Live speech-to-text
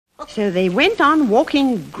So they went on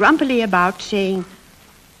walking grumpily about, saying,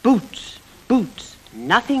 "Boots, boots,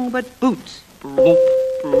 nothing but boots." Blop,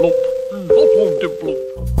 blop, blop, blop, blop.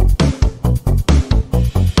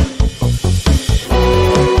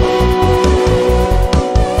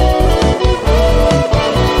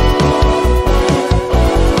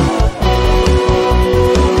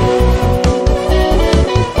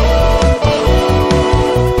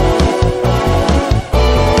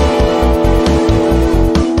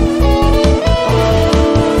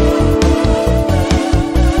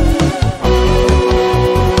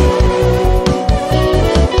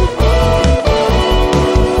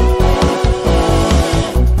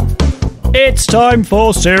 It's time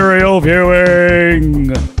for serial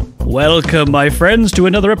viewing! Welcome, my friends, to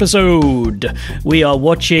another episode. We are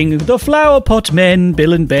watching The Flower Pot Men,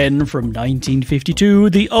 Bill and Ben from 1952,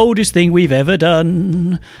 the oldest thing we've ever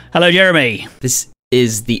done. Hello, Jeremy. This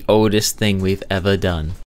is the oldest thing we've ever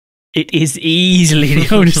done. It is easily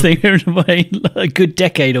the oldest thing we've ever done, a good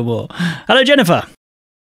decade or more. Hello, Jennifer.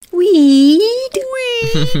 Weed.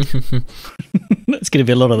 There's going to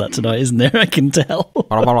be a lot of that tonight, isn't there? I can tell.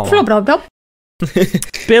 Flop, flop, flop.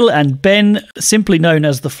 Bill and Ben, simply known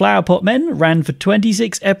as the Flower Pot Men, ran for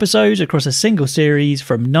 26 episodes across a single series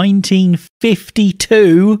from 1952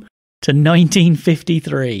 to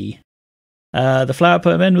 1953. The Flower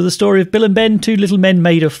Pot Men were the story of Bill and Ben, two little men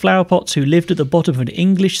made of flower pots who lived at the bottom of an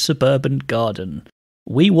English suburban garden.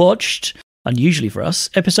 We watched, unusually for us,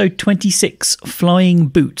 episode 26, Flying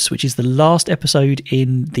Boots, which is the last episode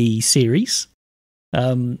in the series.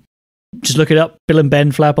 Just look it up, Bill and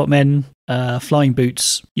Ben, Flower Pot Men, Flying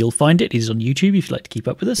Boots. You'll find it. It is on YouTube if you'd like to keep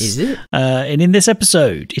up with us. Is it? And in this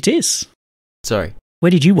episode, it is. Sorry. Where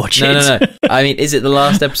did you watch it? No. I mean, is it the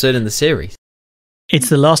last episode in the series? It's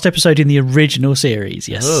the last episode in the original series,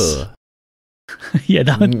 yes. Oh. Yeah,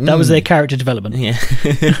 that was their character development. Yeah.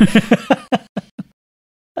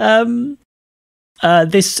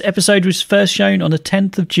 This episode was first shown on the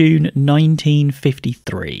 10th of June,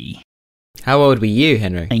 1953. How old were you,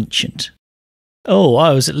 Henry? Ancient. Oh,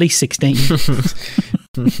 I was at least 16.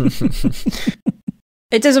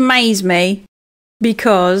 It does amaze me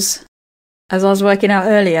because, as I was working out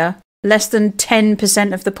earlier, less than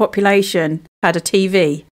 10% of the population had a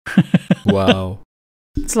TV. Wow.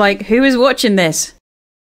 It's like, who is watching this?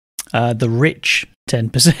 The rich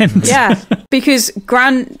 10%. Yeah, because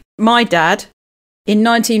my dad,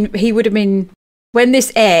 he would have been, when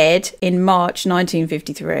this aired in March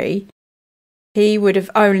 1953, he would have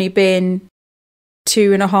only been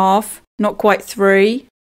 2.5, not quite 3,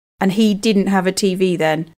 and he didn't have a TV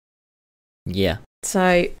then. Yeah.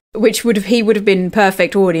 So, he would have been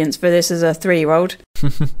perfect audience for this as a 3-year-old,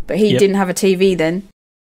 but he didn't have a TV then.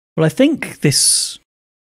 Well, I think this,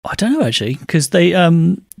 I don't know actually, because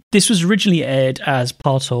this was originally aired as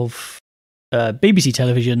part of BBC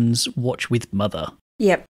Television's Watch with Mother.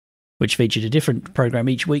 Yep. Which featured a different programme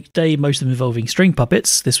each weekday, most of them involving string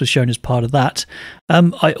puppets. This was shown as part of that.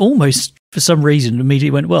 I almost, for some reason, immediately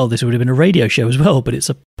went, well, this would have been a radio show as well, but it's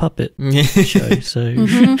a puppet show, so...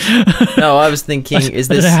 No, I was thinking, is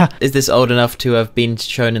this old enough to have been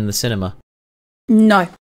shown in the cinema? No.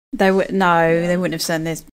 They wouldn't have sent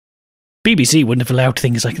this. BBC wouldn't have allowed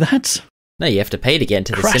things like that. No, you have to pay to get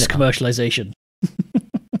into the cinema. Crass commercialisation.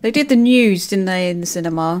 They did the news, didn't they, in the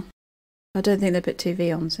cinema? I don't think they put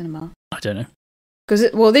TV on cinema. I don't know. Because,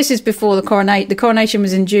 this is before the coronation. The coronation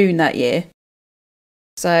was in June that year.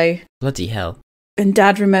 So... Bloody hell. And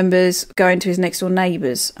Dad remembers going to his next door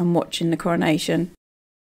neighbours and watching the coronation.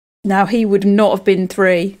 Now, he would not have been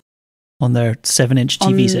 3. On their 7-inch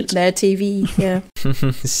TV set. On their TV, yeah.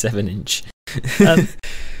 7-inch.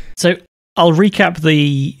 So, I'll recap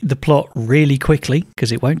the plot really quickly,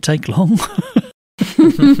 because it won't take long.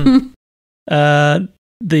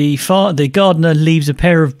 The gardener leaves a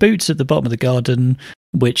pair of boots at the bottom of the garden,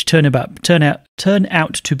 which turn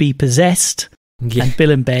out to be possessed, and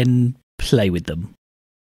Bill and Ben play with them.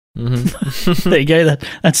 Mm-hmm. There you go.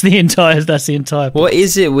 That's the entire. Plot. What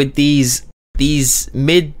is it with these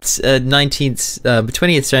mid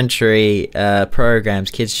 20th century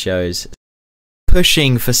programs, kids shows,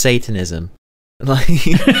 pushing for Satanism? Like,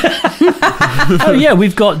 oh yeah,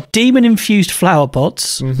 we've got demon-infused flower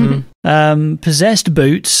pots, possessed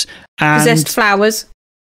boots, and possessed flowers,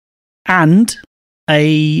 and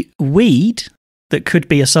a weed that could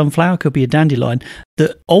be a sunflower, could be a dandelion,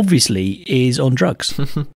 that obviously is on drugs.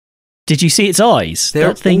 Did you see its eyes? They're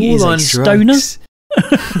that thing all is on a stoner.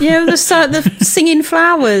 Yeah, the singing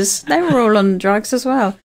flowers, they were all on drugs as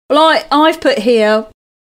well. Well, I've put here,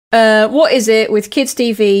 what is it with kids'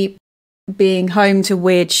 TV being home to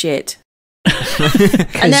weird shit?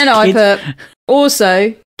 And then I put,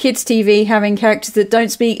 also, kids' TV having characters that don't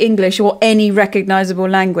speak English or any recognisable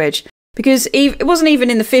language. Because it wasn't even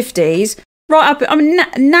in the 50s. Right up, I mean,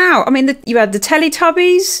 now, I mean, you had the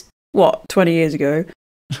Teletubbies, 20 years ago?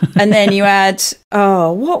 And then you had,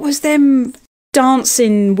 what was them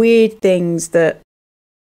dancing weird things that...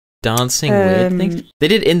 Dancing weird things? They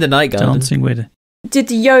did In the Night Garden. Dancing weird. Did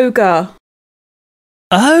the yoga.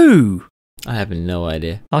 Oh! I have no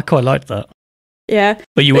idea. I quite liked that. Yeah.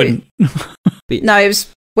 But you wouldn't. No, it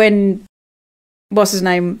was when... What's his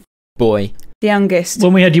name? Boy. The youngest.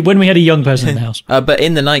 When we had a young person in the house. But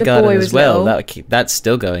In the Night The Garden boy as was well. little. That's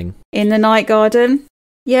still going. In the Night Garden.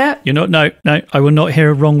 Yeah. You're not. No. I will not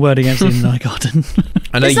hear a wrong word against In the Night Garden.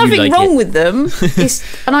 I know There's you nothing like wrong it. with them.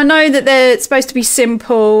 And I know that they're supposed to be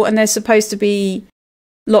simple and they're supposed to be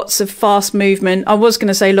lots of fast movement. I was going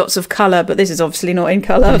to say lots of colour, but this is obviously not in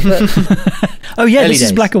colour. But Oh yeah, Early this is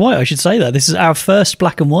days. black and white. I should say that this is our first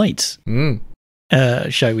black and white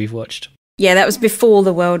show we've watched. yeah, that was before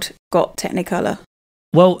the world got Technicolor.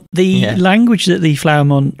 Well, the language that the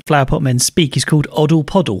flowerpot men speak is called Oddle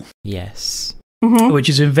Poddle, Yes. which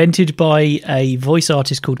is invented by a voice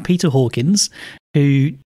artist called Peter Hawkins,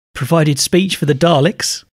 who provided speech for the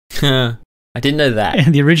Daleks. I didn't know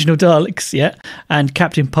that. The original Daleks, yeah, and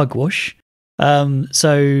Captain Pugwash.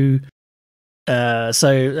 So at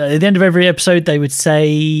the end of every episode, they would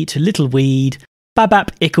say to Little Weed, "Babap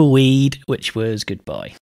Ickleweed," which was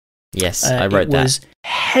goodbye. Yes, I wrote it that. was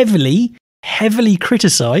heavily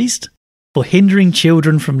criticised for hindering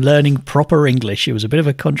children from learning proper English. It was a bit of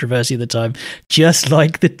a controversy at the time, just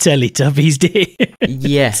like the Teletubbies did.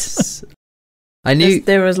 Yes. I knew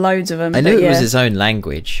There was loads of them. I knew but it was yeah. his own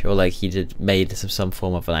language, or like he made some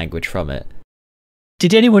form of a language from it.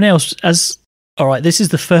 Did anyone else, all right, this is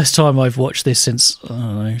the first time I've watched this since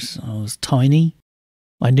I was tiny.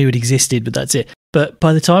 I knew it existed, but that's it. But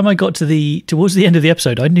by the time I got towards the end of the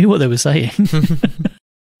episode, I knew what they were saying.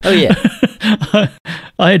 Oh yeah.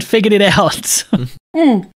 I had figured it out.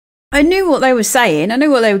 I knew what they were saying. I knew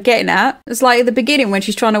what they were getting at. It's like at the beginning when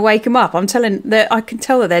she's trying to wake him up. I can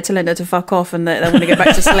tell that they're telling her to fuck off and that they want to go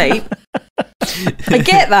back to sleep. I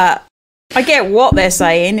get that. I get what they're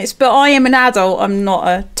saying. But I am an adult. I'm not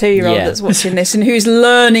a 2-year-old that's watching this and who's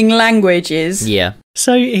learning languages. Yeah.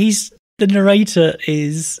 So the narrator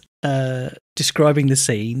is describing the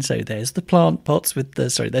scene. So there's the plant pots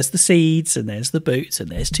there's the seeds, and there's the boots, and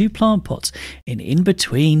there's 2 plant pots, and in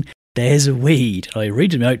between there's a weed. I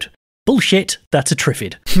read them out. Bullshit, that's a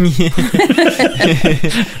triffid.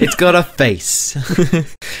 It's got a face.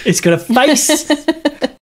 It's got a face.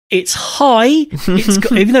 It's high.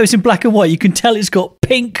 Even though it's in black and white, you can tell it's got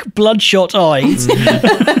pink bloodshot eyes.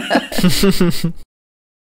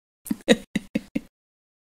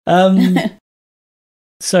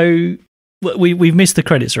 So we've missed the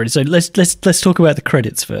credits already. So let's talk about the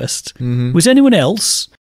credits first. Mm-hmm. Was anyone else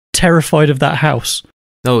terrified of that house?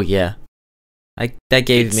 Oh yeah. That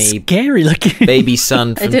gave me scary looking baby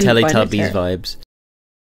son I from didn't find it Teletubbies terrible. vibes.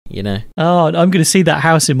 You know. Oh, I'm going to see that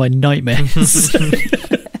house in my nightmares.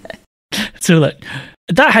 So like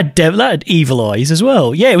that had evil eyes as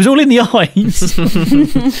well. Yeah, it was all in the eyes.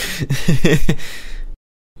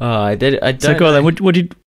 I don't So go on know. then.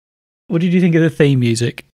 What did you think of the theme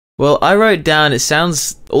music? Well, I wrote down it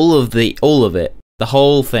sounds all of it, the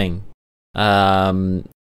whole thing, the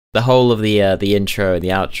whole of the intro and the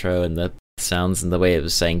outro and the sounds and the way it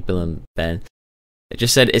was saying Bill and Ben. It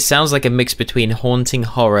just said it sounds like a mix between haunting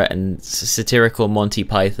horror and satirical Monty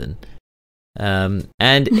Python, and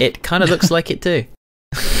it kind of looks like it too.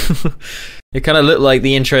 It kind of looked like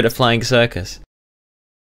the intro to Flying Circus.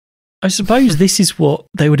 I suppose this is what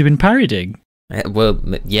they would have been parodying. Well,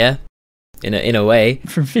 yeah, in a way.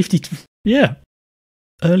 From 50, yeah,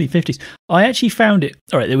 early 50s. I actually found it,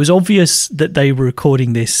 all right, it was obvious that they were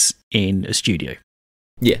recording this in a studio.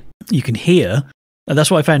 Yeah. You can hear, and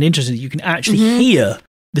that's what I found interesting, you can actually hear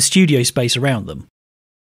the studio space around them.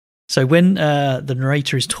 So when the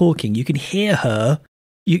narrator is talking, you can hear her.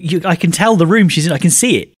 I can tell the room she's in. I can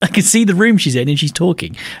see it. I can see the room she's in, and she's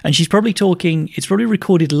talking. And she's probably talking. It's probably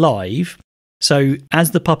recorded live. So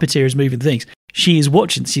as the puppeteer is moving things, she is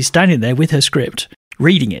watching. She's standing there with her script,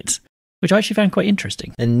 reading it, which I actually found quite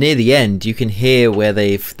interesting. And near the end, you can hear where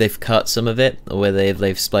they've cut some of it, or where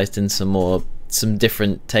they've spliced in some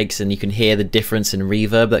different takes, and you can hear the difference in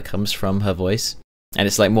reverb that comes from her voice. And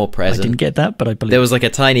it's like more present. I didn't get that, but I believe there was like a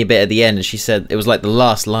tiny bit at the end, and she said it was like the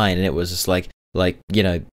last line, and it was just like you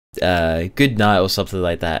know, good night or something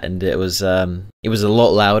like that, and it was a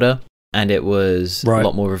lot louder, and it was a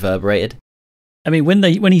lot more reverberated. I mean,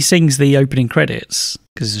 when he sings the opening credits,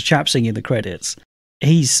 because there's a chap singing the credits,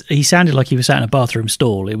 he sounded like he was sat in a bathroom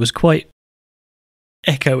stall. It was quite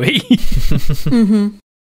echoey. Mm-hmm.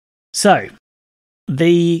 So,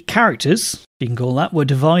 the characters, you can call that, were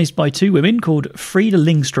devised by two women called Frida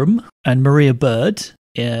Lindstrom and Maria Bird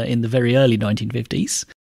in the very early 1950s.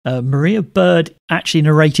 Maria Bird actually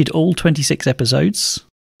narrated all 26 episodes.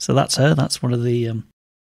 So that's her. That's one of the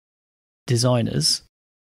designers.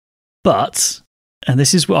 But, and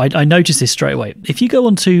this is what I noticed this straight away. If you go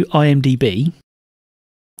onto IMDb,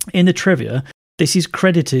 in the trivia, this is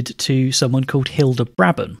credited to someone called Hilda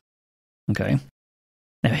Brabham. Okay.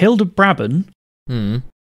 Now, Hilda Brabham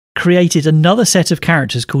created another set of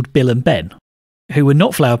characters called Bill and Ben, who were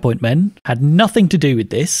not Flower Point men, had nothing to do with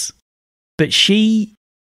this, but she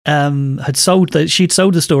she'd sold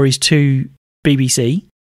the stories to BBC,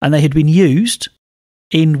 and they had been used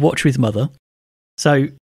in Watch with Mother. So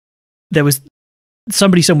there was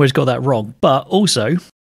somebody somewhere's got that wrong, but also,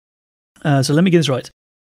 so let me get this right.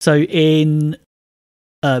 So in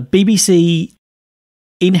BBC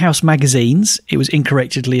in-house magazines, it was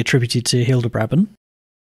incorrectly attributed to Hilda Brabham.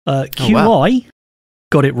 QI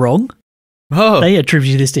got it wrong. Oh. They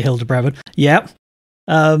attributed this to Hilda Brabham. Yeah.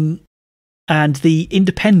 And the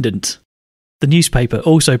Independent, the newspaper,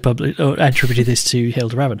 also attributed this to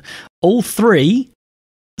Hilda Brabham. All three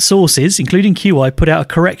sources, including QI, put out a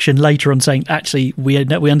correction later on saying, actually, we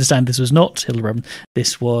understand this was not Hilda Brabham.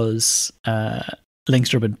 This was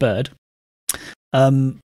Lindstrom and Bird.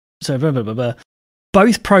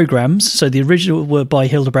 Both programs, so the original were by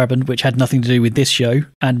Hilda Brabham, which had nothing to do with this show,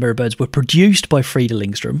 and Mirror Birds, were produced by Frida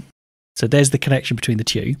Lindstrom. So there's the connection between the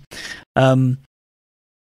two.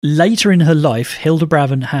 Later in her life, Hilda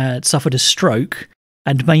Brabham had suffered a stroke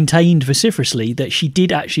and maintained vociferously that she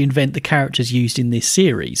did actually invent the characters used in this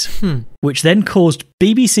series, which then caused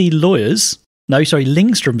Lindstrom's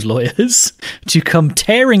lawyers, to come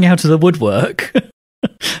tearing out of the woodwork,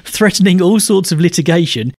 threatening all sorts of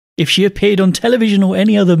litigation if she appeared on television or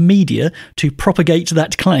any other media to propagate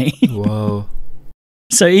that claim. Whoa.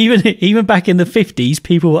 So even back in the 50s,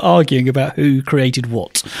 people were arguing about who created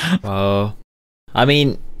what. Oh. I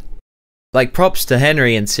mean, like, props to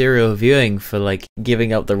Henry and Serial Viewing for, like,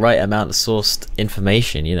 giving up the right amount of sourced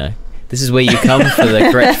information, you know. This is where you come for the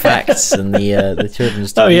correct facts and the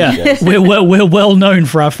children's TV Oh, yeah. shows. We're well known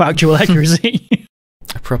for our factual accuracy.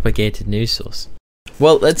 A propagated news source.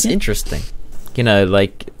 Well, that's interesting. You know,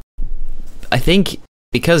 like, I think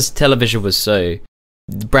because television was so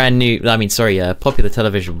popular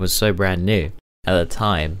television was so brand new at the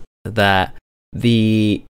time that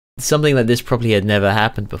something like this probably had never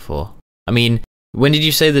happened before. I mean, when did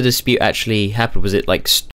you say the dispute actually happened? Was it like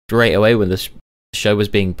straight away when the show was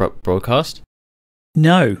being broadcast?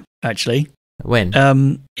 No, actually. When?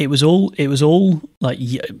 It was all like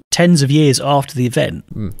tens of years after the event.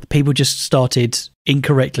 People just started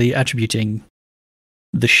incorrectly attributing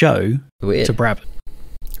the show to Brabham.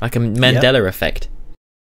 Like a Mandela effect.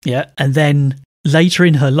 Yeah, and then later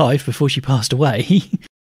in her life, before she passed away,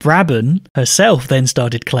 Brabham herself then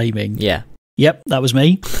started claiming, "Yep, that was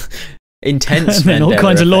me." Intense. And then all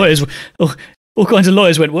kinds of lawyers went,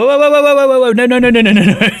 whoa, no,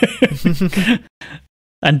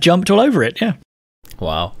 and jumped all over it. Yeah.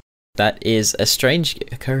 Wow, that is a strange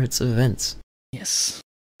occurrence of events. Yes.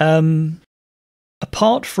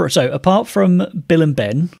 Apart from Bill and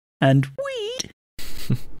Ben and Weed,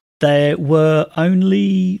 there were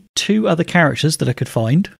only two other characters that I could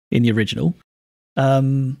find in the original.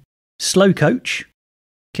 Slow Coach.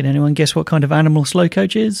 Can anyone guess what kind of animal Slow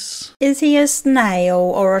Coach is? Is he a snail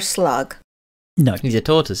or a slug? No. He's a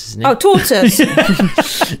tortoise, isn't he? Oh, tortoise.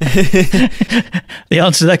 The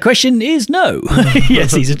answer to that question is no.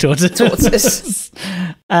 Yes, he's a tortoise. Tortoise.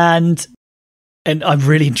 And I'm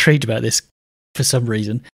really intrigued about this for some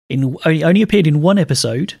reason. Only appeared in one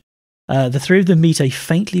episode. The three of them meet a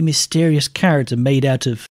faintly mysterious character made out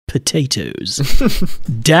of potatoes.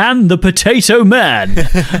 Dan the Potato Man.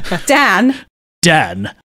 Dan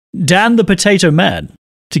the Potato Man,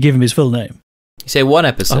 to give him his full name. You say one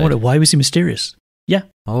episode? I wonder, why was he mysterious? Yeah.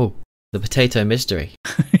 Oh, the potato mystery.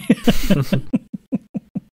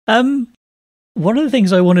 One of the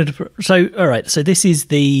things I wanted to... So this is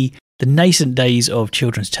the nascent days of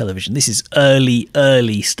children's television. This is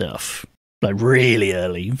early stuff. Like, really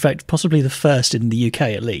early. In fact, possibly the first in the UK,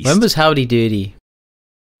 at least. When was Howdy Doody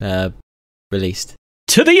released?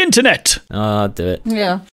 To the internet! Oh, I'll do it.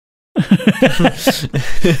 Yeah.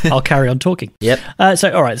 I'll carry on talking. Yep.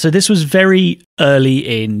 So this was very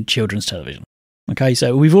early in children's television. Okay,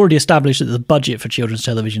 so we've already established that the budget for children's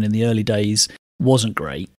television in the early days wasn't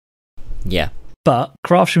great. Yeah. But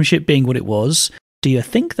craftsmanship being what it was, do you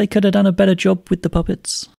think they could have done a better job with the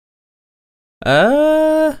puppets?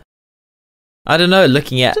 I don't know.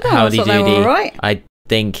 Looking at Howdy Doody, right. I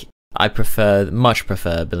think I much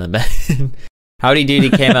prefer Bill and Ben. Howdy Doody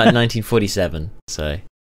came out in 1947, so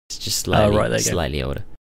it's just slightly older.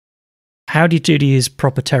 Howdy Doody is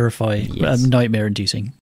proper terrifying, Yes.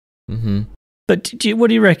 nightmare-inducing. Mm-hmm. But what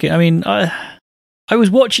do you reckon? I mean, I was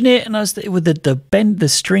watching it, and I was with the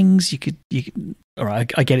strings. You could. All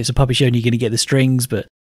right, I get it's a puppet show, and you're going to get the strings, but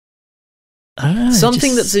I don't know.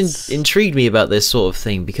 Something that's intrigued me about this sort of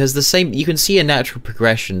thing, because you can see a natural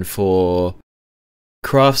progression for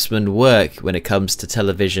craftsman work when it comes to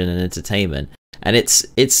television and entertainment, and it's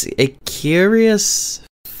a curious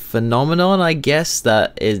phenomenon, I guess,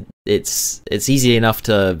 that it's easy enough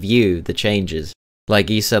to view the changes. Like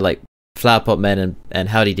you said, like Flower Pot Men and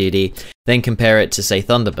Howdy Doody, then compare it to, say,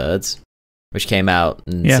 Thunderbirds, which came out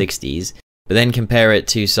in the 60s, but then compare it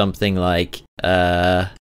to something like the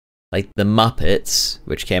Muppets,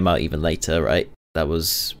 which came out even later, right? That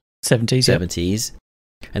was 70s.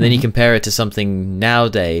 And then you compare it to something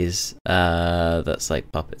nowadays that's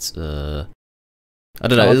like puppets. I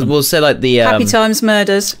don't know. We'll say like the Happy Times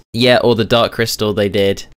Murders. Yeah, or the Dark Crystal they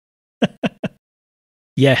did.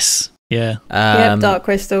 Yes. Yeah. Dark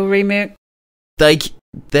Crystal remake. Like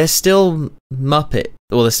they're still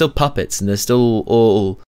they're still puppets, and they're still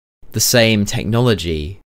all the same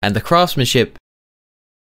technology, and the craftsmanship.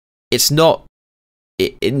 It's not.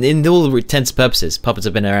 In all intents and purposes, puppets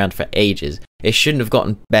have been around for ages. It shouldn't have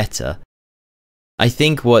gotten better. I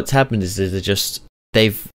think what's happened is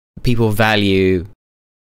people value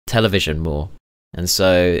television more, and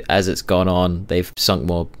so as it's gone on, they've sunk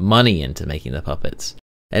more money into making the puppets.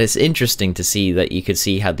 And it's interesting to see that you could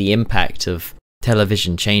see how the impact of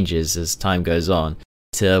television changes as time goes on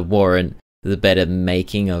to warrant the better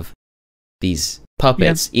making of these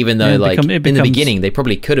puppets, even though in the beginning they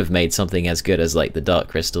probably could have made something as good as like the Dark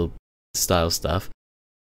Crystal style stuff,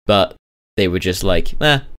 but they were just like,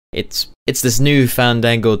 it's this new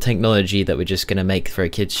fandangled technology that we're just going to make for a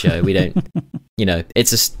kids show. We don't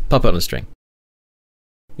it's a puppet on a string,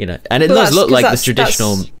 and it does look like the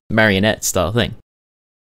traditional marionette style thing.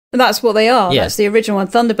 That's what they are. Yeah. That's the original one.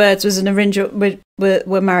 Thunderbirds was an original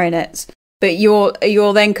were marionettes, but you're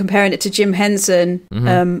then comparing it to Jim Henson,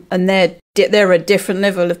 and they're a different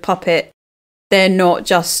level of puppet. They're not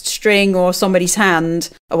just string or somebody's hand.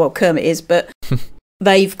 Oh well, Kermit is, but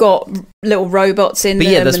they've got little robots in them.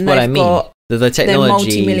 But yeah, that's and what I mean. The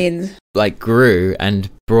technology grew and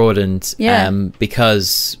broadened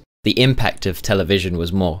because the impact of television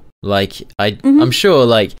was more. Like I'm sure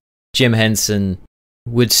like Jim Henson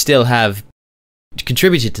would still have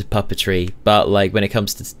contributed to puppetry, but like when it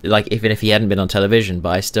comes to like even if he hadn't been on television, but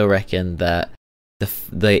I still reckon that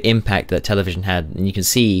the impact that television had, and you can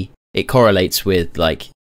see it correlates with like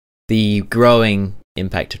the growing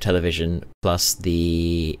impact of television plus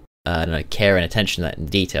the care and attention and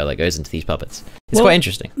detail that goes into these puppets. It's quite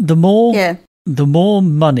interesting. The more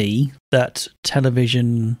money that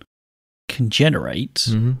television can generate,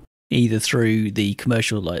 either through the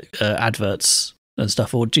commercial like adverts and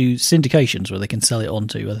stuff, or do syndications where they can sell it on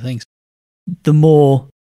to other things, the more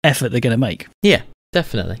effort they're going to make. Yeah,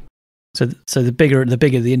 definitely. So the bigger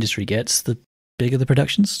the industry gets, the bigger the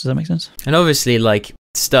productions. Does that make sense? And obviously, like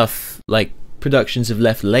stuff like productions have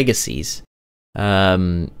left legacies,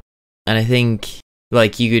 and I think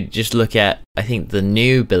like you could just look at the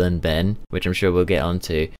new Bill and Ben, which I'm sure we'll get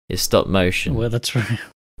onto, is stop motion. Well, that's right,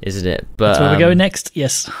 isn't it? But that's where we're going next.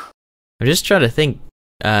 Yes. I'm just trying to think.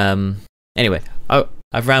 Anyway,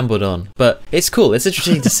 I've rambled on, but it's cool. It's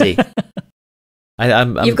interesting to see.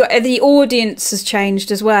 You've got the audience has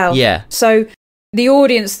changed as well. Yeah. So the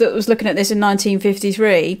audience that was looking at this in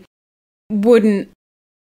 1953 wouldn't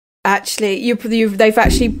actually. They've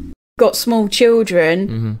actually got small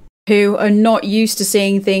children who are not used to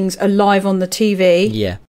seeing things alive on the TV.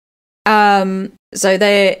 Yeah. So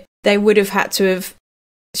they would have had to have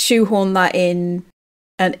shoehorned that in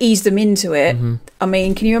and eased them into it. I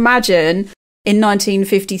mean, can you imagine in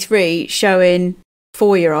 1953 showing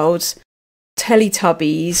 4-year-olds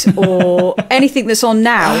Teletubbies or anything that's on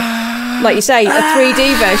now? Like you say, a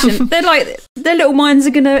 3D version. They're like, their little minds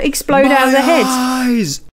are going to explode out of their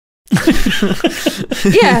heads.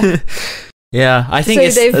 Yeah. Yeah, I think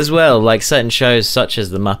it's as well, like certain shows such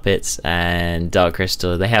as The Muppets and Dark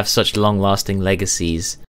Crystal, they have such long-lasting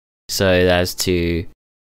legacies so as to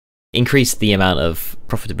increase the amount of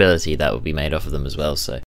profitability that will be made off of them as well.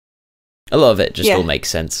 So a lot of it just all makes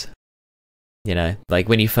sense. Like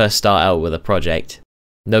when you first start out with a project,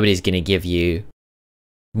 nobody's going to give you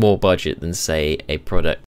more budget than, say, a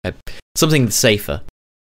product, something safer.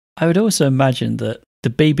 I would also imagine that the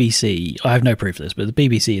BBC, I have no proof of this, but the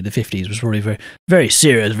BBC in the 50s was probably a very, very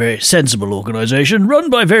serious, very sensible organisation run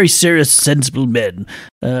by very serious, sensible men.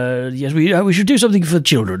 Yes, we should do something for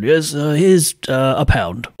children. Yes, here's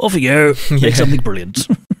 £1. Off you go. Make something brilliant.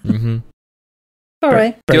 Mm-hmm. All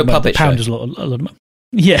right. Do a puppet £1 show. is a lot of money.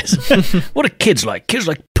 Yes. What are kids like? Kids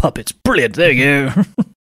like puppets. Brilliant. There you go.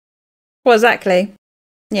 Well, exactly.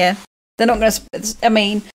 Yeah. They're not going to... I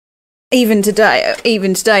mean, even today,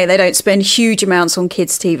 they don't spend huge amounts on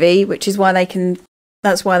kids' TV, which is why they can...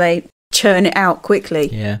 That's why they churn it out quickly.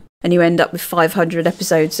 Yeah. And you end up with 500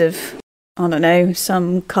 episodes of, I don't know,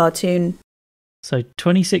 some cartoon. So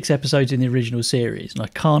 26 episodes in the original series, and I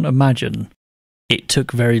can't imagine it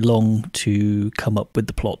took very long to come up with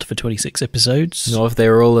the plot for 26 episodes. Not if they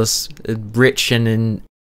were all as rich and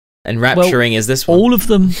enrapturing as this one. All of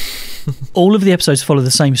them, all of the episodes follow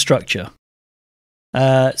the same structure.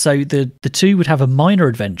 So the two would have a minor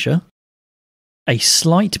adventure, a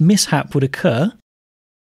slight mishap would occur,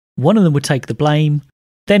 one of them would take the blame,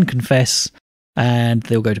 then confess, and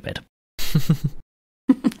they'll go to bed.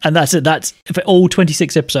 And that's it. That's for all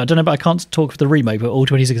 26 episodes. I don't know, but I can't talk for the remake, but all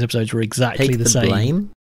 26 episodes were exactly Take the same.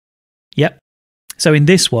 Blame? Yep. So in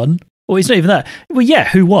this one, well, it's not even that. Well, yeah,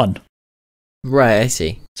 who won? Right, I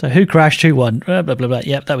see. So who crashed? Who won? Blah blah blah.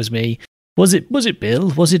 Yep, that was me. Was it Bill?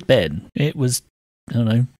 Was it Ben? It was. I don't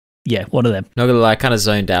know. Yeah, one of them. Not gonna lie, I kind of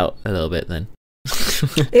zoned out a little bit then.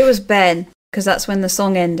 It was Ben, because that's when the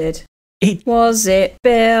song ended. It Was it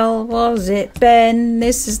Bill? Was it Ben?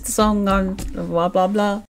 This is the song on blah, blah,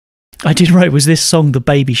 blah. I did write. Was this song the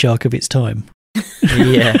Baby Shark of its time?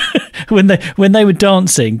 Yeah. when they were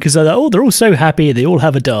dancing, because they're all so happy, they all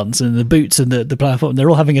have a dance, and the boots and the platform, they're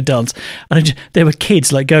all having a dance, and there were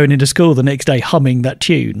kids like going into school the next day humming that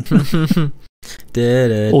tune,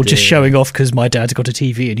 or just showing off because my dad's got a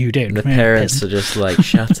TV and you don't. The parents are just like,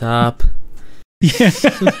 shut up. Yeah.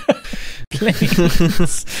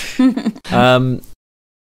 Please.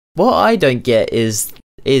 What I don't get is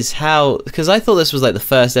how, because I thought this was like the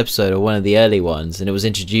first episode or one of the early ones, and it was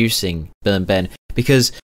introducing Bill and Ben,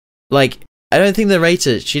 because like I don't think the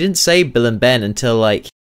narrator, she didn't say Bill and Ben until like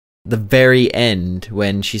the very end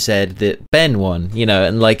when she said that Ben won, you know,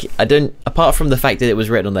 and like I don't, apart from the fact that it was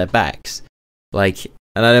written on their backs, like,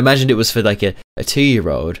 and I imagined it was for like a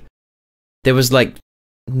 2-year-old, there was like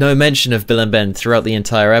no mention of Bill and Ben throughout the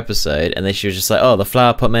entire episode, and then she was just like, oh, the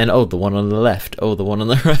flower pot man, oh, the one on the left, oh, the one on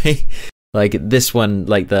the right, like this one,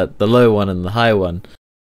 like the low one and the high one.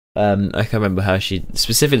 I can't remember how she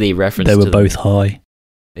specifically referenced. They were both high.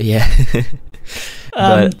 Yeah.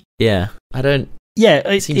 But yeah, I don't. Yeah,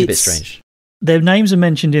 it seems a bit strange. Their names are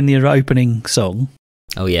mentioned in the opening song.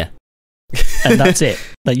 Oh yeah. And that's it.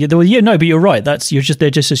 Like, no, but you're right. They're just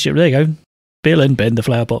there you go. Bill and Ben, the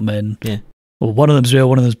flower pot men. Yeah. Well, one of them's Bill,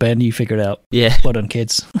 one of them's Ben. You figure it out. Yeah. Well done,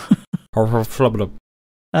 kids. So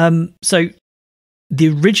the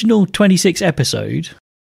original 26 episodes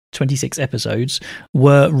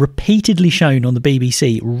were repeatedly shown on the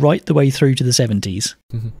BBC right the way through to the 70s.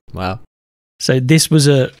 Wow. So this was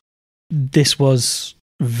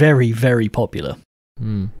very, very popular.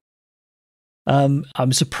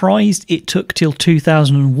 I'm surprised it took till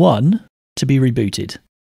 2001 to be rebooted.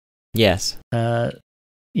 Yes.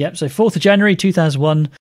 Yep, so 4th of January 2001,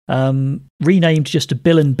 renamed just to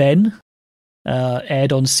Bill and Ben,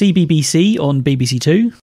 aired on CBBC on BBC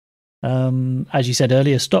Two. As you said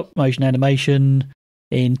earlier, stop motion animation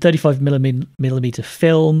in 35mm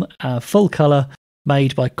film, full colour,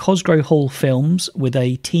 made by Cosgrove Hall Films with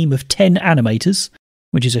a team of 10 animators,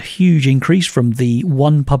 which is a huge increase from the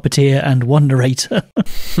 1 puppeteer and 1 narrator.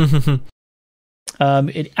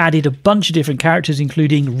 It added a bunch of different characters,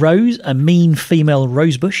 including Rose, a mean female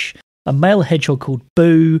rosebush, a male hedgehog called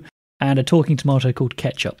Boo, and a talking tomato called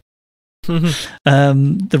Ketchup. The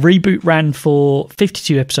reboot ran for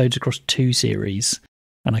 52 episodes across 2 series,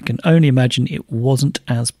 and I can only imagine it wasn't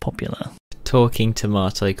as popular. Talking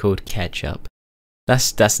tomato called Ketchup.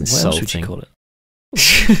 That's insulting. What else would you call it?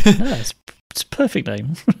 No, it's a perfect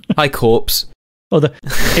name. Hi, corpse.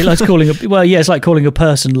 It's like calling a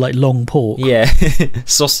person like long pork. Yeah,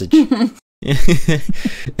 sausage.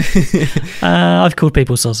 I've called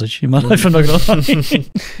people sausage in my life, I'm not gonna lie.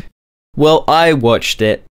 Well, I watched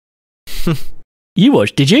it. You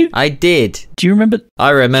watched, did you? I did. Do you remember?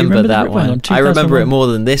 I remember that one. I remember it more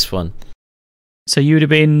than this one. So you would have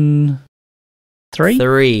been 3?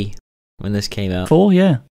 3 when this came out. 4,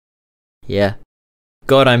 yeah. Yeah.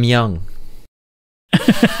 God, I'm young.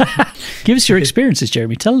 Give us your experiences,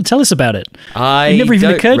 Jeremy. Tell us about it. It never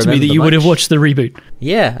even occurred to me that you would have watched the reboot.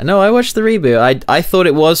 Yeah, no, I watched the reboot. I thought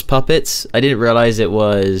it was puppets. I didn't realize it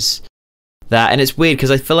was that, and it's weird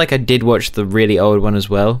because I feel like I did watch the really old one as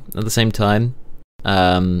well at the same time.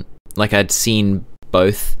 Like I'd seen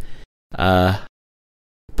both, but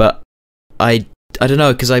I don't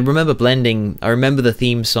know, because I remember blending. I remember the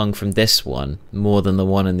theme song from this one more than the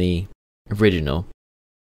one in the original,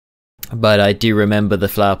 but I do remember the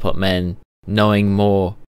Flowerpot Men knowing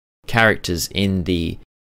more characters in the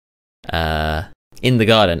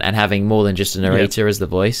garden and having more than just a narrator as the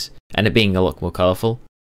voice, and it being a lot more colourful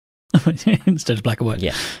instead of black and white.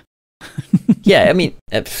 Yeah. Yeah, I mean,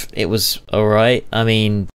 it was alright. I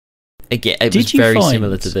mean, again, it was very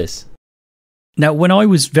similar to this. Now, when I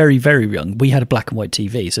was very, very young, we had a black and white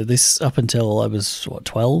TV. So this, up until I was,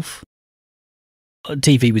 12?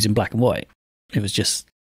 TV was in black and white. It was just,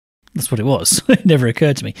 that's what it was. It never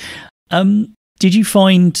occurred to me. Did you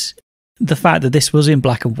find the fact that this was in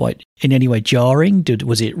black and white in any way jarring?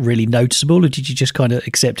 Was it really noticeable, or did you just kind of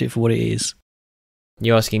accept it for what it is?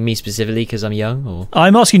 You're asking me specifically because I'm young, or?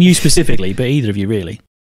 I'm asking you specifically, but either of you really.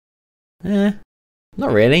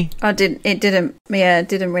 Not really. It didn't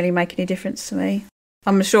really make any difference to me.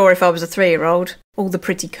 I'm sure if I was a 3-year-old, all the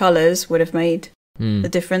pretty colours would have made the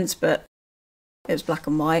difference, but it was black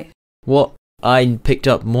and white. What I picked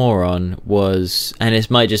up more on was, and it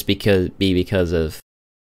might just be because of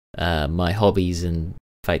my hobbies and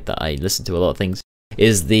the fact that I listen to a lot of things,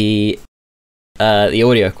 is the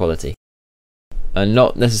audio quality, and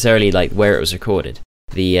not necessarily like where it was recorded.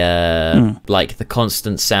 The like the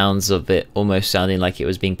constant sounds of it almost sounding like it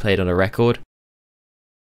was being played on a record,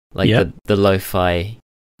 like the lo-fi.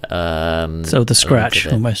 So the scratch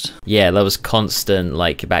almost. Yeah, there was constant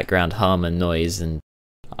like background hum and noise, and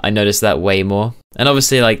I noticed that way more. And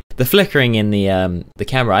obviously, like the flickering in the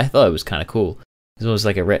camera, I thought it was kind of cool. It was almost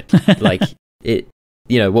like like it,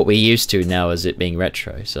 what we're used to now as it being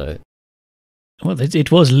retro. So, well,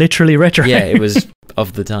 it was literally retro. Yeah, it was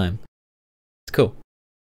of the time. It's cool.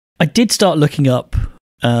 I did start looking up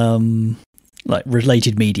like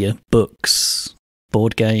related media, books,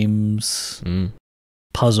 board games,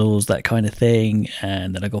 puzzles, that kind of thing,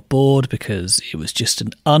 and then I got bored because it was just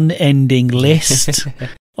an unending list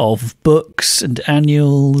of books and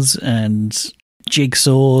annuals and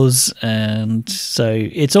jigsaws, and so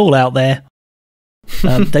it's all out there.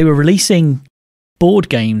 They were releasing board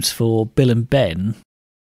games for Bill and Ben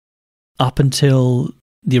up until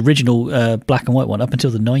the original black and white one, up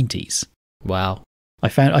until the 90s. Wow. I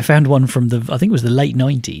found one from I think it was the late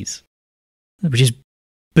 90s, which is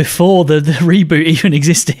before the reboot even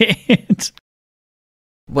existed.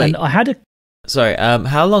 Wait, and I had sorry,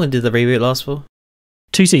 how long did the reboot last for?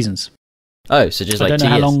 2 seasons. Oh, so just like 2 years. I don't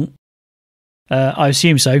know how long. I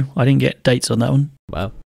assume so. I didn't get dates on that one.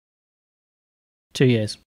 Wow. 2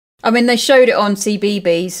 years. I mean, they showed it on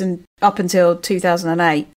CBeebies and up until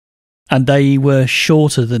 2008. And they were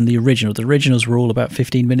shorter than the original. The originals were all about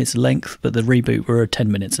 15 minutes in length, but the reboot were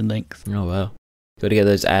 10 minutes in length. Oh, wow. Got to get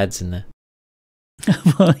those ads in there.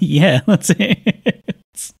 Well, yeah, that's it.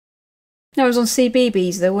 No, it was on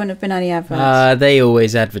CBeebies. There wouldn't have been any adverts. They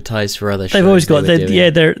always advertise for other shows. They've always got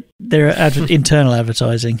their internal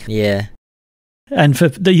advertising. Yeah. And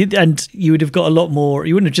and you would have got a lot more.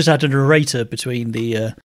 You wouldn't have just had a narrator between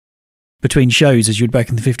shows as you would back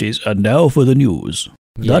in the 50s. And now for the news.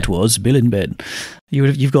 Yeah. That was Bill and Ben.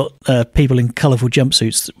 You've got people in colourful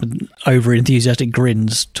jumpsuits with over enthusiastic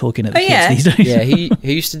grins talking at the kids these days. Yeah,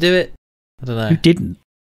 who used to do it? I don't know. Who didn't?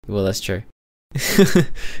 Well, that's true.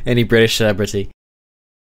 Any British celebrity.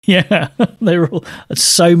 Yeah, they were all.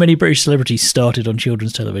 So many British celebrities started on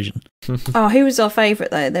children's television. Oh, who was our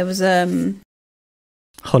favourite though? There was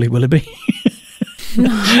Holly Willoughby. No.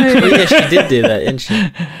 Oh, yeah, she did do that, didn't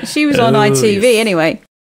she? She was on ITV anyway.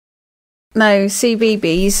 No,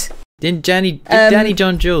 CBeebies. Did Danny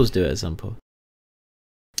John Jules do it at some point?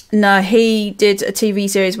 No, he did a TV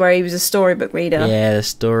series where he was a storybook reader. Yeah, the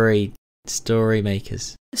story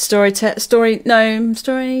makers. Storyteller.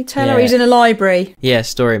 Yeah. He was in a library. Yeah,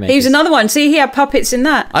 story makers. He was another one. See, he had puppets in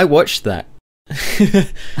that. I watched that.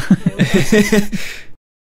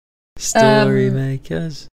 Story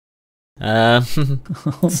makers.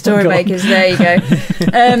 Story makers. There you go.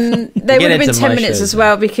 They would have been 10 minutes as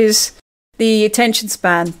well because the attention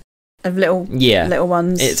span of little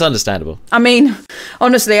ones. It's understandable. I mean,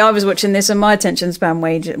 honestly, I was watching this and my attention span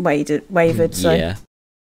wavered. So. Yeah.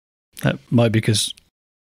 That might be because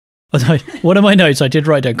one of my notes I did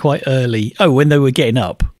write down quite early. Oh, when they were getting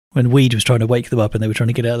up, when Weed was trying to wake them up and they were trying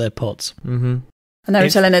to get out of their pots. Mm-hmm. And they were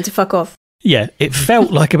telling her to fuck off. Yeah, it felt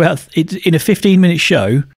like in a 15-minute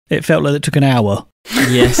show, it felt like it took an hour.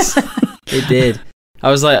 Yes, it did. I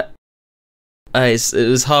was like, it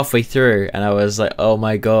was halfway through and I was like, oh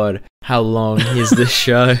my God, how long is this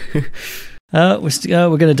show? We're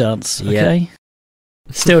going to dance, Yeah. okay?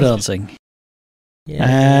 Still dancing. Yeah.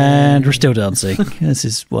 And we're still dancing. This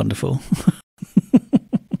is wonderful.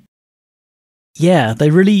 Yeah,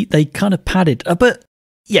 they kind of padded. But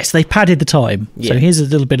yes, they padded the time. So Yeah. here's a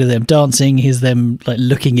little bit of them dancing. Here's them like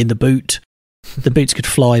looking in the boot. The boots could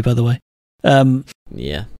fly, by the way.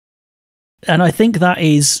 Yeah. And I think that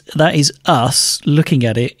is us looking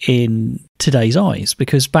at it in today's eyes,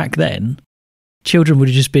 because back then, children would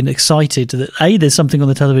have just been excited that A, there's something on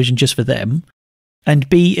the television just for them, and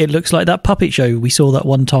B, it looks like that puppet show we saw that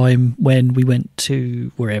one time when we went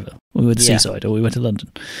to wherever. We went to Yeah. Seaside or we went to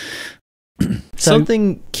London. So,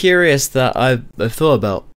 Something curious that I've thought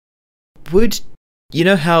about. You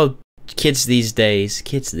know how kids these days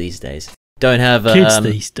don't have kids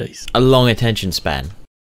these days. a long attention span?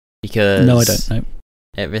 Because No, I don't know.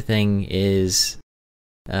 everything is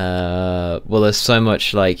there's so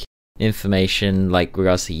much like information like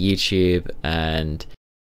regards to YouTube, and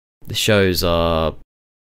the shows are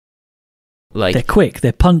like They're quick,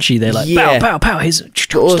 they're punchy, they're like Yeah. pow, pow, pow, here's but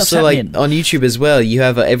stuff's also like happening. on YouTube as well, you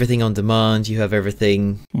have everything on demand, you have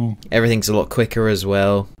everything everything's a lot quicker as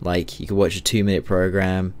well. Like you can watch a 2-minute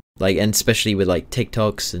program, like, and especially with like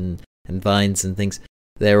TikToks and Vines and things,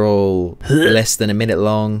 they're all less than a minute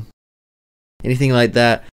long. Anything like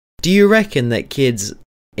that. Do you reckon that kids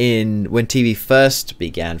when TV first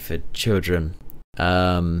began for children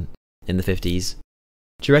in the 50s,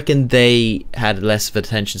 do you reckon they had less of an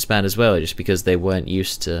attention span as well, just because they weren't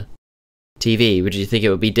used to TV? Would you think it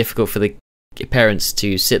would be difficult for the parents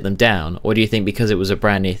to sit them down, or do you think because it was a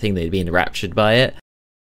brand new thing they'd be enraptured by it?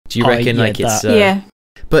 Do you reckon yeah, like it's yeah.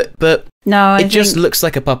 but No, it just looks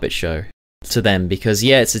like a puppet show to them, because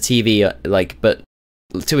yeah, it's a TV but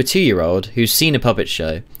to a 2-year-old who's seen a puppet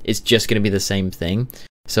show, it's just going to be the same thing.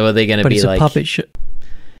 So are they going to be it's like a puppet show?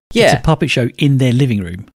 Yeah, It's a puppet show in their living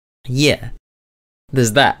room. yeah.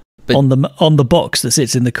 There's that. But on the box that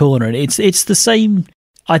sits in the corner, and it's the same.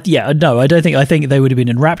 I think they would have been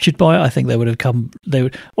enraptured by it. I think they would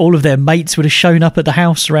have all of their mates would have shown up at the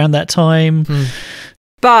house around that time.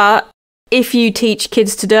 But if you teach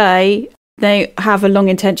kids today, they have a long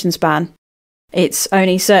attention span. It's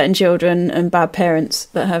only certain children and bad parents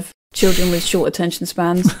that have children with short attention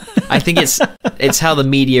spans. I think it's how the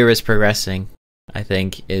media is progressing. I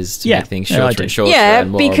think is to make things shorter and shorter. Yeah,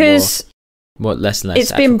 and more because more less and less.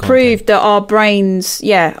 it's been proved that our brain,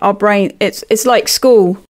 it's like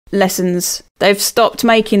school lessons. They've stopped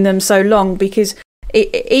making them so long because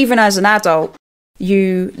even as an adult,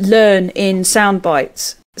 you learn in sound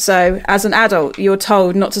bites. So as an adult, you're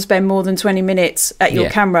told not to spend more than 20 minutes at your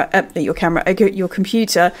your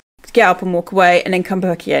computer, get up and walk away and then come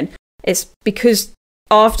back again. It's because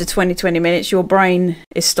after 20 minutes, your brain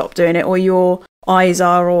is stopped doing it, or your eyes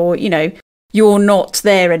are, or, you're not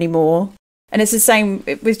there anymore. And it's the same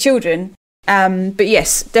with children. But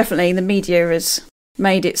yes, definitely the media has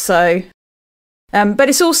made it so. But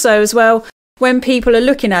it's also as well, when people are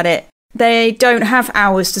looking at it, they don't have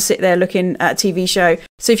hours to sit there looking at a TV show.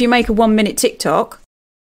 So if you make a 1-minute TikTok,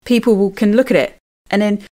 people can look at it.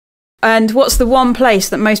 And what's the one place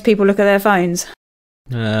that most people look at their phones?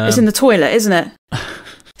 It's in the toilet, isn't it?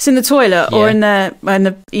 It's in the toilet or in the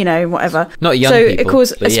whatever. Not young people,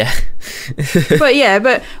 but yeah.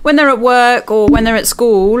 but when they're at work or when they're at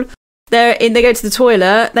school, they go to the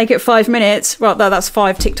toilet, they get 5 minutes. Right, that's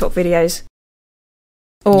 5 TikTok videos.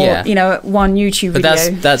 Or, one YouTube but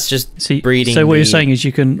video. that's just breeding. So what you're saying is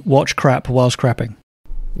you can watch crap whilst crapping.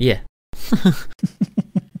 Yeah.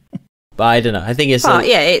 But I don't know. I think it's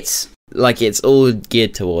it's all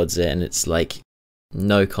geared towards it, and it's like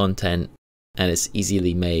no content, and it's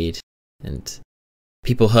easily made, and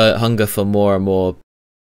people hunger for more and more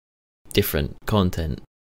different content.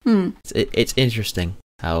 It's interesting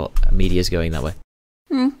how media is going that way.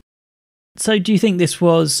 So do you think this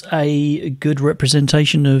was a good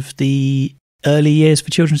representation of the early years for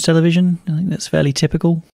children's television? I think that's fairly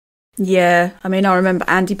typical. Yeah, I mean, I remember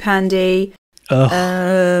Andy Pandy.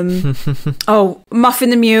 Ugh. Muffin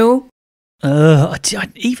the Mule.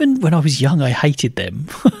 Even when I was young, I hated them.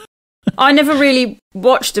 I never really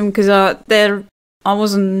watched them because I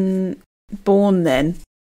wasn't born then.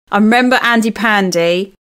 I remember Andy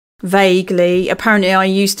Pandy vaguely. Apparently, I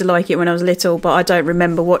used to like it when I was little, but I don't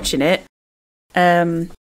remember watching it.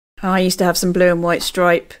 I used to have some blue and white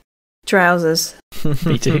stripe trousers.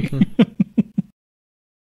 Me too.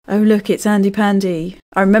 Oh, look, it's Andy Pandy.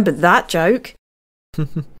 I remember that joke.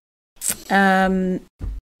 But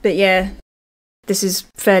yeah, this is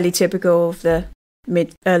fairly typical of the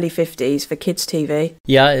early 50s for kids TV.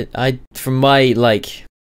 Yeah, I from my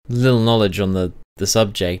little knowledge on the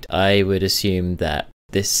subject, I would assume that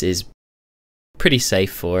this is pretty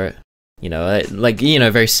safe for it. You know, like, you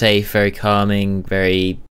know, very safe, very calming,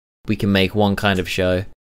 we can make one kind of show.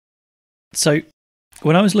 So,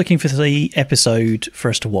 when I was looking for the episode for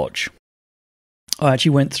us to watch, I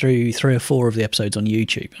actually went through 3 or 4 of the episodes on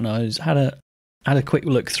YouTube, and had a quick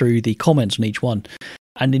look through the comments on each one.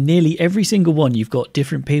 And in nearly every single one, you've got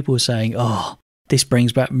different people saying, "Oh, this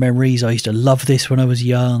brings back memories. I used to love this when I was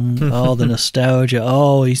young. Oh, the nostalgia.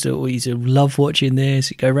 Oh, I used to love watching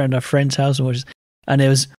this. Go around our friend's house and watch this." And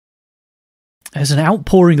there's an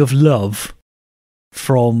outpouring of love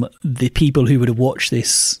from the people who would have watched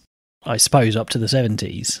this, I suppose, up to the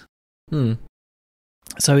 70s.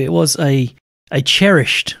 So it was a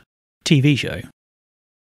cherished TV show.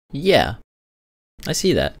 Yeah, I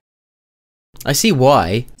see that. I see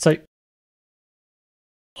why. So,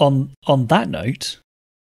 on that note,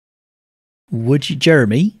 would you,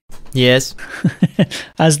 Jeremy? Yes.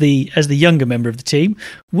 as the younger member of the team,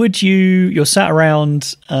 you're sat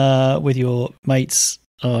around with your mates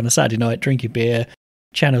on a Saturday night drinking beer,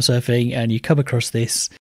 channel surfing, and you come across this,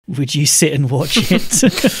 would you sit and watch it?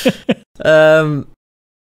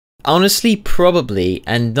 Honestly, probably,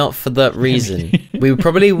 and not for that reason. We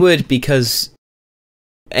probably would, because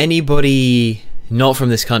anybody not from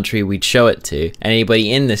this country we'd show it to,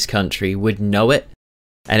 anybody in this country would know it,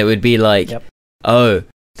 and it would be like, yep. Oh,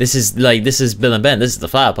 this is Bill and Ben, this is the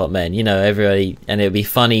Flower Pot Men, you know, everybody, and it would be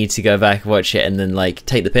funny to go back and watch it and then like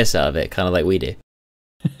take the piss out of it, kind of like we do.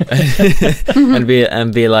 and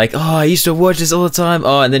be like, oh, I used to watch this all the time.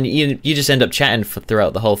 Oh, and then you just end up chatting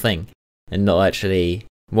throughout the whole thing and not actually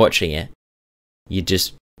watching it.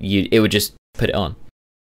 It would just put it on.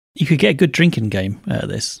 You could get a good drinking game out of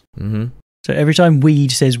this. Mm-hmm. So every time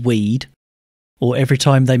weed says weed, or every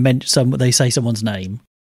time they say someone's name,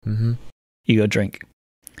 mm-hmm. you got a drink.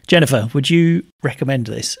 Jennifer, would you recommend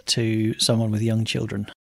this to someone with young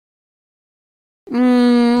children?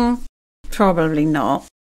 Probably not.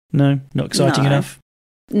 No, not exciting enough.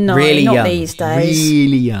 No, really not young. these days.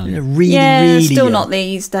 Really young. Really still young. not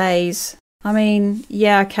these days. I mean,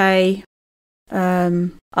 yeah, okay.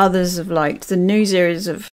 Others have liked the new series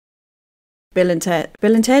of Bill and Ted.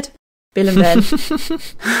 Bill and Ben.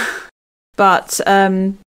 But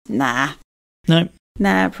nah. No.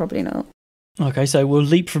 Nah, probably not. Okay, so we'll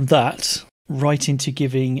leap from that right into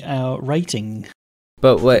giving our rating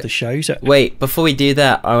But for the show. wait, before we do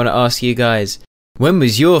that, I want to ask you guys, when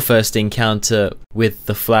was your first encounter with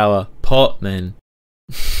the Flower Pot Men?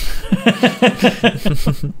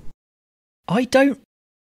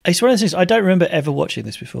 It's one of those things, I don't remember ever watching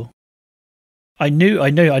this before. I knew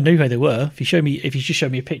who they were. If you just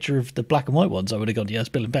showed me a picture of the black and white ones, I would have gone, yes,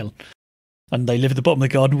 Bill and Ben. And they live at the bottom of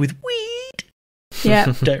the garden with weed.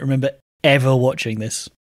 Yeah. Don't remember ever watching this.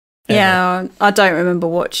 Ever. Yeah, I don't remember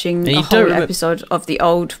watching a whole episode of the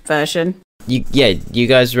old version. You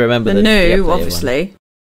guys remember the new, updated obviously. one.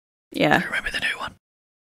 Yeah. I remember the new one.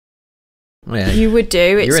 Oh, yeah. You would do.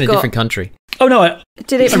 You're in a different country. Oh no!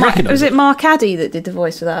 Was it Mark Addy that did the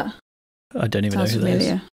voice for that? I don't even Sounds know who that is.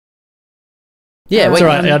 familiar. Yeah, It's wait,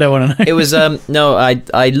 alright, I don't want to know. it was no,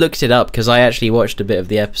 I looked it up because I actually watched a bit of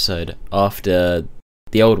the episode after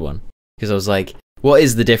the old one because I was like, what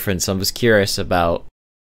is the difference? I was curious about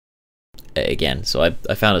it again, so I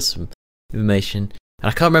found out some information and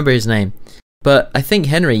I can't remember his name, but I think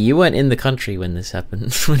Henry, you weren't in the country when this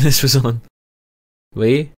happened when this was on, were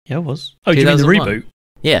you? Yeah, I was. Oh, do you mean the reboot?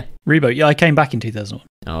 Yeah, reboot. Yeah, I came back in 2001.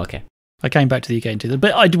 Oh, okay. I came back to the UK in 2000,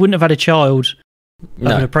 but I wouldn't have had a child of an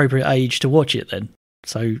No, appropriate age to watch it then.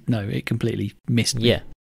 So no, it completely missed me. yeah,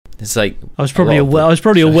 it's like I was probably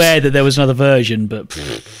aware that there was another version, but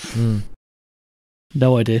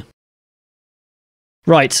no idea.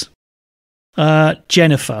 Right,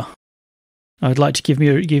 Jennifer, I'd like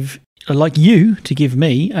to I'd like you to give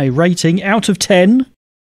me a rating out of 10.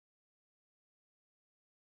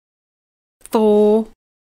 4.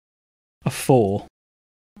 A 4.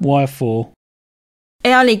 Why a 4? It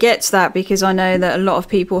only gets that because I know that a lot of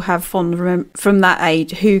people have from that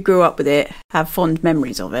age who grew up with it have fond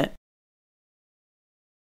memories of it.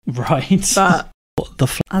 Right. But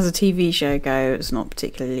what as a TV show go, it's not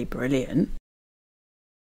particularly brilliant.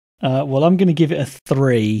 Well, I'm going to give it a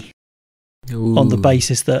 3 on the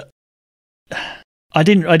basis that I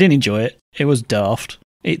didn't enjoy it. It was daft.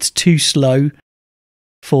 It's too slow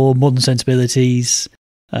for modern sensibilities.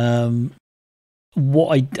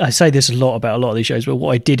 What I say this a lot about a lot of these shows, but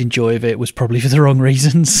what I did enjoy of it was probably for the wrong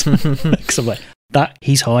reasons. Because I'm like, that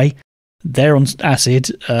he's high, they're on acid.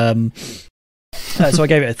 So I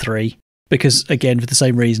gave it a 3 because, again, for the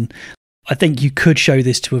same reason. I think you could show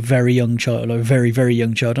this to a very young child, or a very, very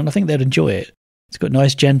young child, and I think they'd enjoy it. It's got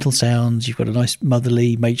nice, gentle sounds. You've got a nice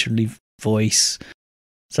motherly, matronly voice.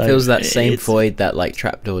 So Fills that same it's- void that like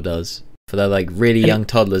Trapdoor does for the like really young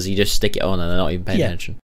toddlers. You just stick it on and they're not even paying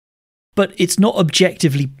attention. But it's not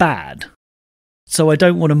objectively bad. So I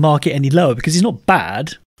don't want to mark it any lower because it's not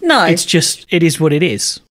bad. No, It's just, it is what it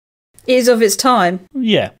is. it is of its time.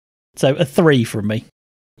 Yeah. So a 3 from me.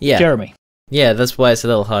 Yeah, Jeremy. yeah. That's why it's a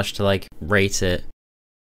little harsh to like rate it.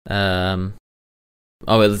 Oh,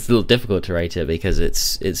 well, it's a little difficult to rate it because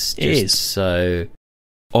it's just is. so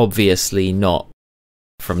obviously not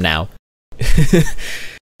from now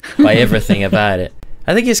by everything about it.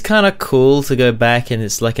 I think it's kind of cool to go back and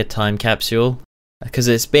it's like a time capsule because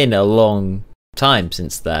it's been a long time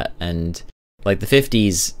since that, and like the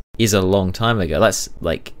 50s is a long time ago. That's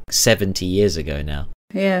like 70 years ago now,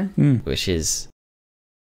 Yeah. which is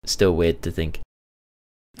still weird to think.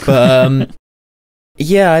 But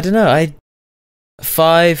yeah, I don't know.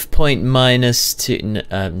 5 minus 2. No.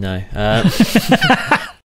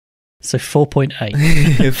 So 4.8.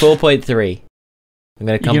 4.3. I'm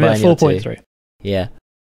going to You're combine giving it your a two. 4.3. Yeah.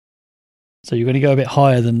 So you're going to go a bit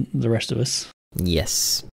higher than the rest of us.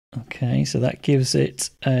 Yes. Okay, so that gives it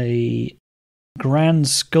a grand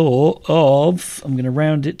score of, I'm going to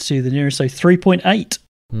round it to the nearest, so 3.8.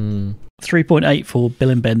 3.8 for Bill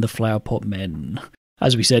and Ben, the Flower Pot Men.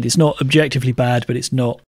 As we said, it's not objectively bad, but it's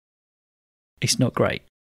not great.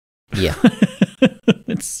 Yeah.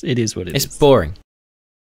 It is what it is. It's boring.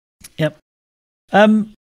 Yep.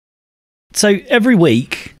 So every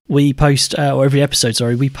week we post, or every episode,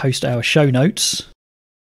 sorry, we post our show notes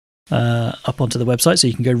up onto the website, so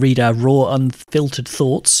you can go read our raw, unfiltered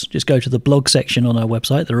thoughts. Just go to the blog section on our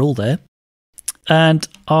website; they're all there. And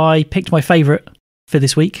I picked my favourite for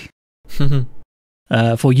this week for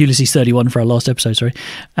Ulysses 31 for our last episode, sorry.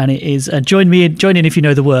 And it is join in if you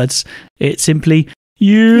know the words. It's simply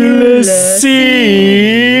Ulysses.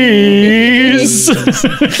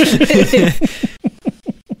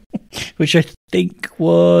 Which I think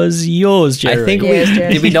was yours, Jerry. I think Yes,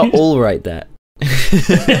 Jerry. did we not all write that?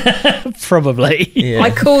 Probably. Yeah.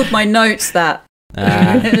 I called my notes that.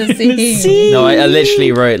 See? No, I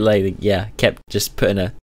literally wrote like, yeah, kept just putting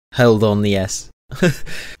a hold on the S.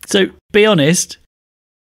 So, be honest,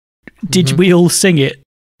 did we all sing it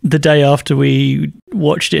the day after we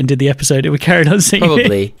watched it and did the episode? Did we carry on singing it?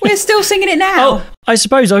 Probably. We're still singing it now. Oh, I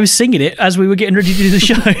suppose I was singing it as we were getting ready to do the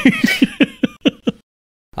show.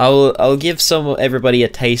 I'll give everybody a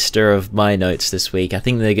taster of my notes this week. I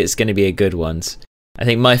think that it's going to be a good ones. I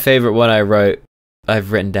think my favourite one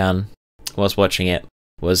I've written down whilst watching it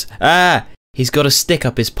was, he's got a stick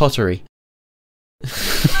up his pottery.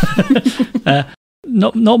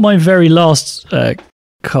 Not my very last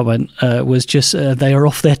comment was just they are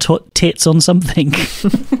off their tits on something.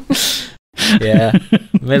 Yeah,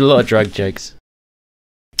 made a lot of drug jokes.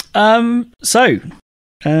 So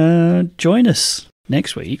join us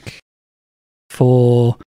next week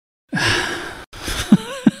for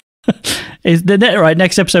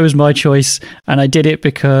next episode was my choice, and I did it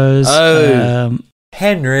because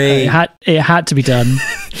Henry, it had to be done.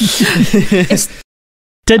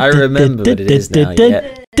 I remember what it is now.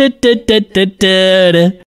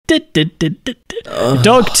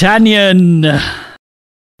 D'Artagnan.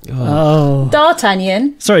 Oh,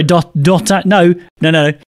 D'Artagnan. sorry, no.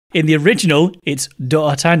 In the original, it's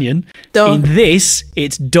D'Artagnan. Dog. In this,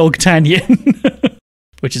 it's Dogtagnan,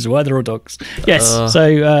 which is why they're all dogs. Yes.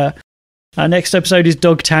 So our next episode is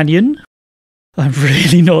Dogtagnan. I'm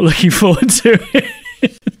really not looking forward to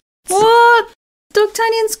it. What?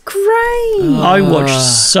 D'Artagnan's great. I watched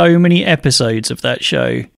so many episodes of that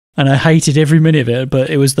show, and I hated every minute of it. But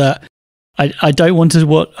it was that I don't want to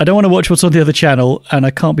watch what's on the other channel, and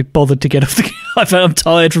I can't be bothered to get off the. I'm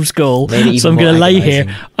tired from school, so I'm going to lay here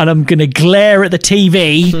and I'm going to glare at the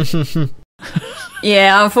TV.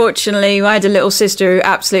 Yeah, unfortunately, I had a little sister who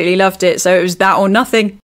absolutely loved it, so it was that or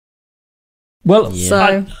nothing. Well,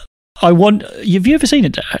 So I want. Have you ever seen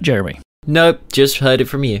it, Jeremy? Nope, just heard it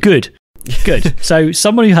from you. Good. So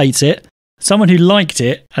someone who hates it, someone who liked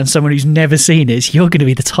it, and someone who's never seen it, you're going to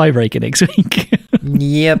be the tiebreaker next week.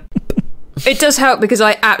 Yep. it does help because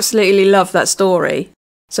I absolutely love that story.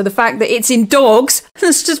 So the fact that it's in dogs,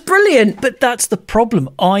 that's just brilliant. But that's the problem.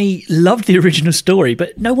 I love the original story,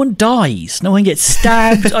 but no one dies. No one gets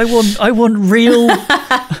stabbed. I want real.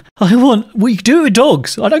 We do it with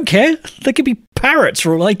dogs. I don't care. They could be parrots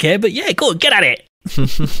for all I care. But yeah, go on, get at it.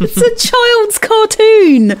 It's a child's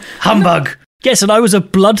cartoon. Humbug. Yes, and I was a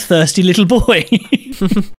bloodthirsty little boy.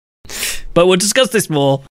 But we'll discuss this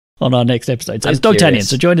more on our next episode. So it's Dogtagnan,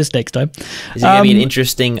 so join us next time. Is it going to be an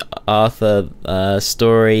interesting Arthur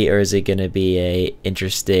story, or is it going to be a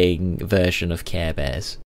interesting version of Care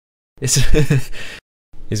Bears?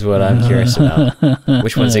 is what I'm curious about.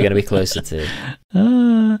 Which ones are going to be closer to?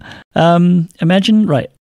 Imagine, right,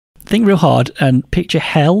 think real hard and picture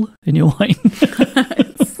hell in your wine.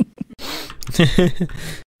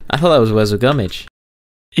 I thought that was Wurzel Gummidge.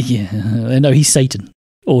 Yeah, no, he's Satan.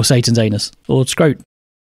 Or Satan's anus. Or Scrote.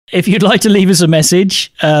 If you'd like to leave us a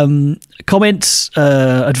message, comments,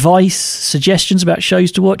 advice, suggestions about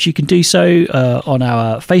shows to watch, you can do so on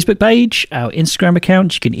our Facebook page, our Instagram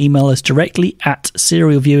account. You can email us directly at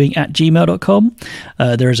serialviewing@gmail.com.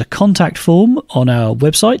 There is a contact form on our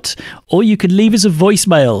website, or you can leave us a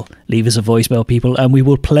voicemail. Leave us a voicemail, people, and we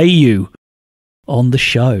will play you on the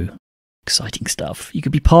show. Exciting stuff. You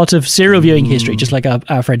could be part of serial viewing history, just like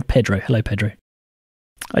our friend Pedro. Hello, Pedro.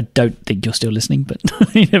 I don't think you're still listening, but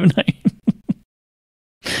you never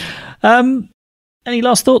know. Any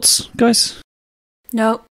last thoughts, guys?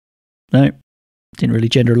 No. No. Didn't really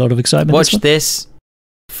gender a lot of excitement. Watch this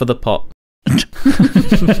for the pot.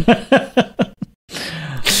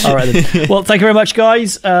 All right, then. Well, thank you very much,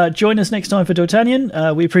 guys. Join us next time for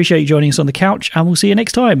D'Artagnan. We appreciate you joining us on the couch, and we'll see you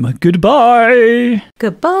next time. Goodbye.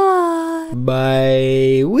 Goodbye.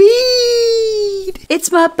 Bye. Weed. It's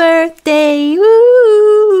my birthday.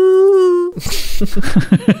 Woo. Bill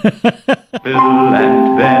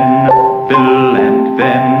and Ben, Bill and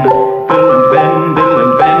Ben, Bill and Ben, Bill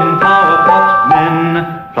and Ben, flower pot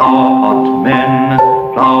men, flower pot men.